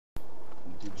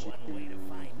Did you?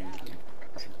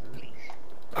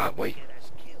 Wait.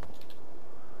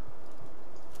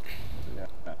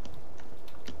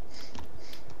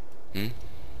 Yeah.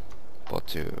 About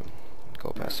to go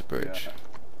past the bridge. Yeah.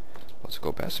 Let's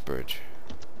go past the bridge.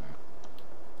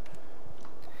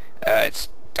 It's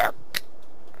dark.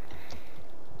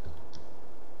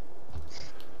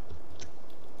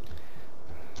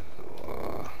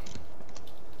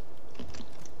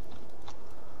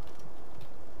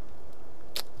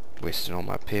 Wasting all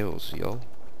my pills, yo.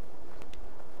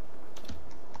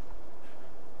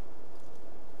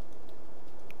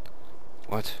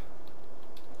 What?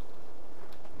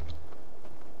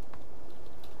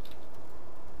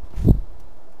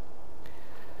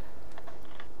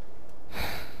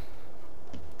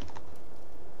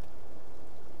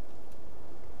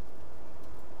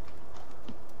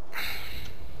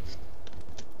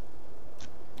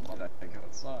 Why did I go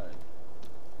outside?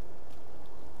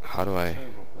 How do I?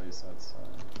 Terrible place outside.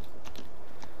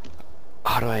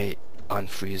 How do I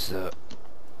unfreeze the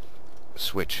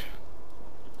switch?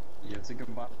 You have to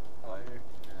combine the fire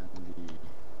and the.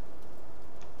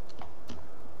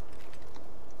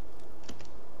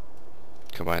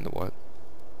 Combine the what?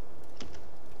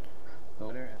 The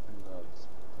lighter and the.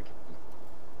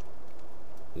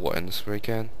 What in the spray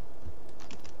can?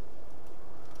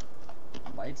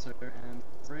 Lighter and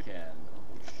spray can.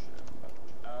 Holy shit.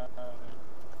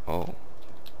 Oh.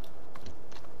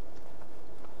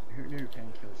 Who knew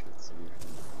painkillers could save you?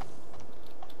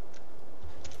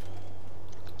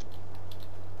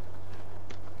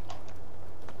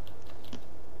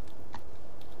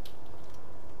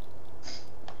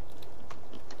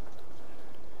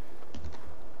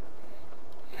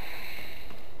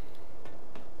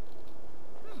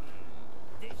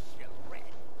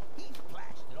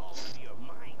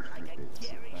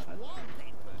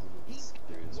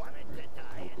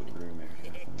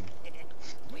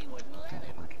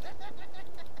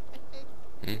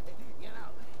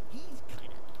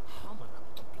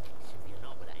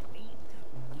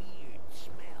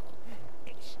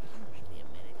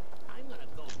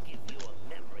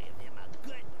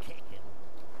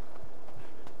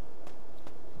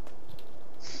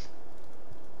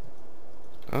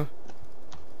 Huh?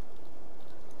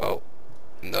 Oh.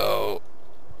 No.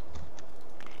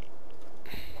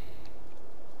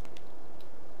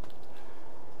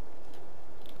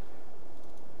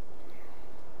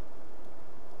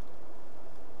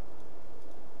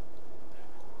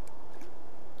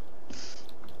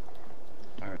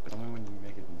 Alright, tell me when you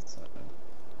make it inside.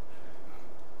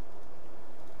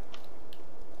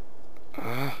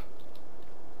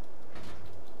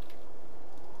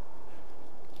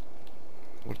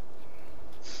 What?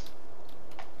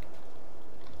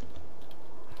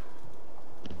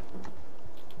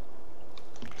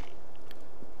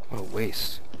 What a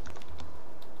waste.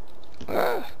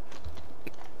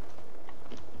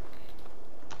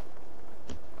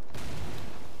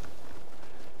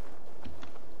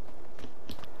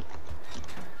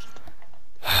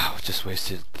 Just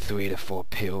wasted 3 to 4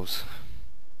 pills.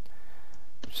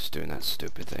 Just doing that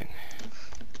stupid thing.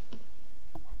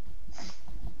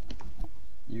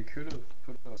 You could have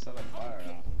set a fire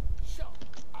out.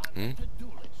 Hmm?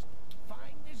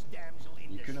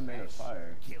 You could have made a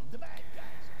fire.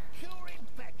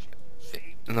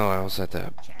 No, I was at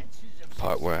the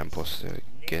part where I'm supposed to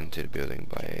get into the building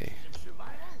by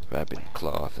wrapping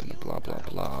cloth and blah blah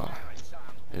blah.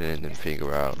 And then didn't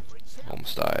figure out.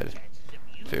 Almost died.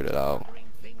 Figured it out.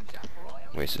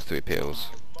 Wasted 3 pills.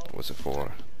 What was it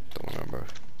for? Don't remember.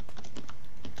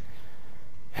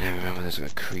 And I remember there's a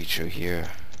creature here.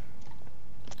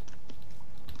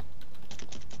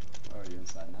 Oh, are you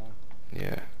inside now?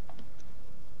 Yeah.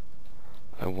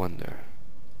 I wonder.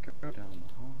 Go down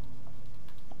the hall.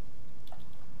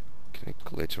 Can I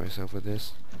glitch myself with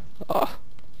this? Ah!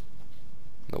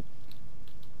 Nope.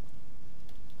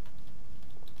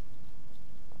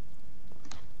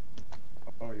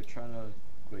 Oh, you're trying to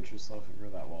glitch yourself over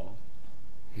that wall?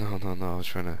 No, no, no. I was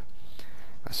trying to...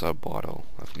 I saw a bottle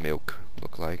of milk,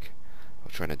 look like. I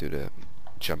was trying to do the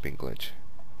jumping glitch.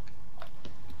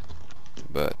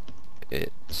 But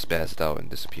it spazzed out and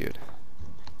disappeared.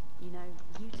 You know,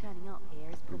 you turning up here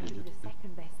is probably the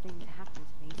second best thing to happen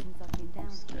to me since I've been down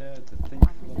here. Scared to think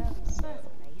I'm for reserving the themselves. first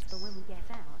place for when we get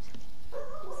out.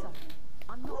 So,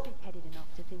 I'm not big-headed enough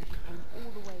to think you came all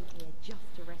the way here just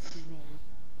to rescue me.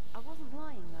 I wasn't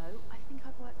lying though. I think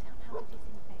I've worked out how to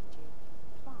disinfect you.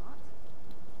 But,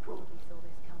 probably saw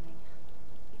this coming.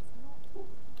 It's not... I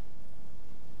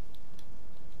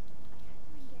had to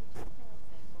engage the fail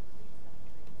safe on the restart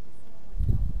tree to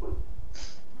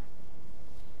seal myself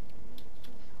in. And that... I need a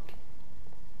key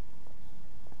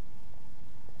card.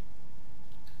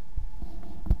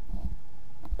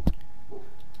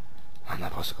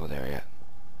 supposed to go there yet.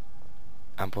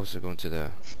 I'm supposed to go into the... I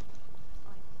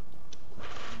need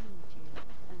you,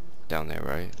 and down there,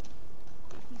 right?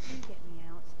 if you do get me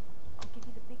out, I'll give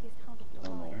you the biggest hug of your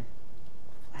Down life.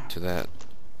 there. To that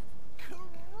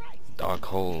Christ! dark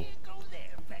hole. You go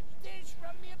there, fetch this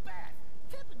from your bath.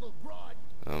 Typical broad.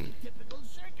 Typical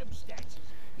circumstances.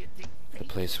 You think fate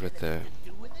place has with the... anything to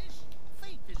do with this?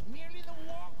 Fate is merely the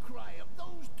war cry of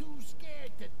those too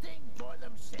scared to think for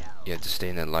themselves. You have to stay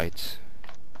in the lights.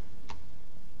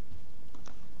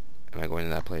 Am I going to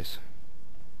that place?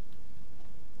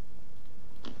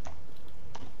 Do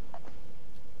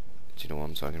you know what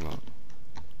I'm talking about?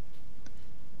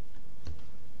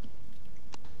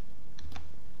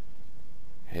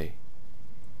 Hey.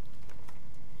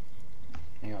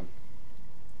 Hang on.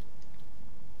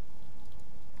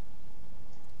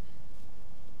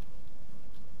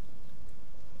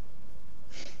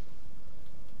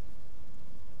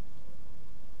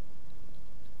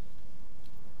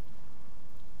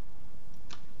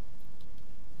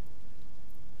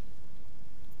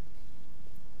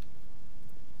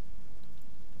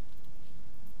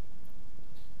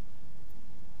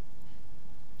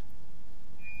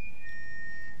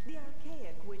 The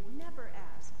archaic would never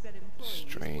ask that employees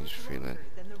Strange work feeling. longer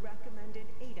than the recommended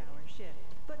 8-hour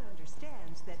shift, but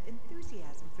understands that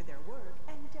enthusiasm for their work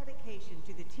and dedication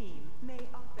to the team may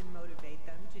often motivate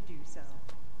them to do so.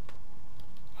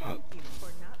 Thank you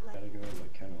for not Gotta letting go to the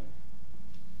kennel.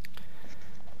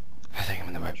 I think I'm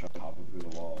in the right... Try hopping through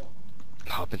the wall.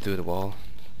 Hopping through the wall?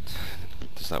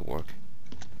 Does that work?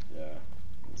 Yeah.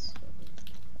 Let's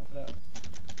off that.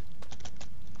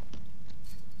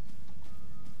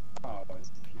 Oh, it's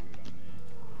appeared on me.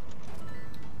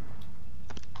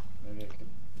 Maybe I could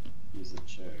use a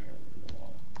chair over the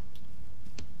wall.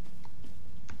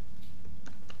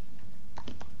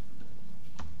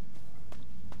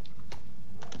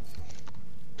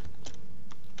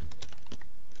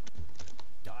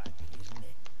 Dark, isn't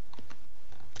it?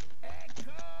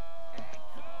 Echo!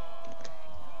 Echo!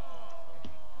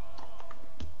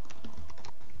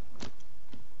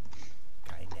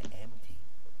 Kinda empty.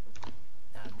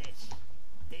 Now this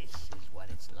is what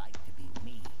it's like to be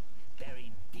me,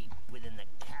 buried deep within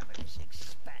the cavernous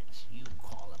expanse you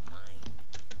call a mind.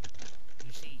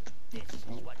 You see, this is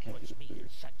what puts me in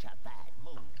such a bad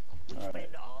mood. We Alright.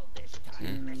 spend all this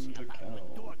time messing the about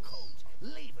with door kennels. codes,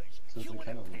 levers, So the human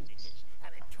kennels. appendages,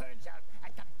 and it turns out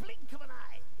at the blink of an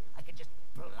eye, I can just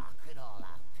block it all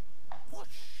out.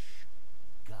 Whoosh!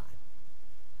 Gone.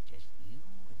 Just you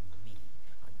and me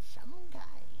on some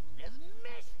kind of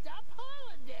messed up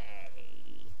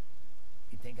holiday.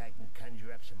 You think I can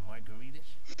conjure up some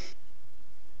margaritas?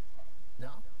 No?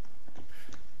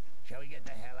 Shall we get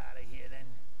the hell out of here then?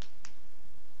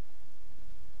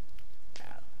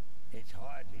 Well, it's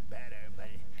hardly better, but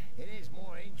it is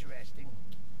more interesting.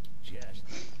 Just...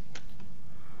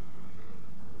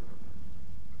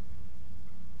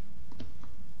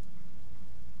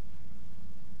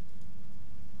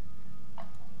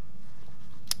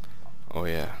 Oh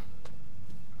yeah.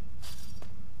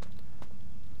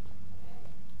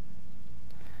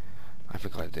 I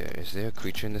forgot there. Is there a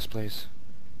creature in this place?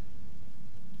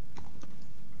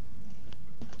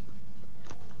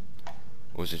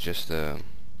 Or is it just the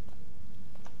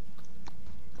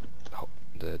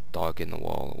dog in the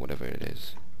wall or whatever it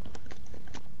is?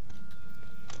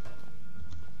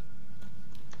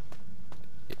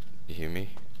 You hear me?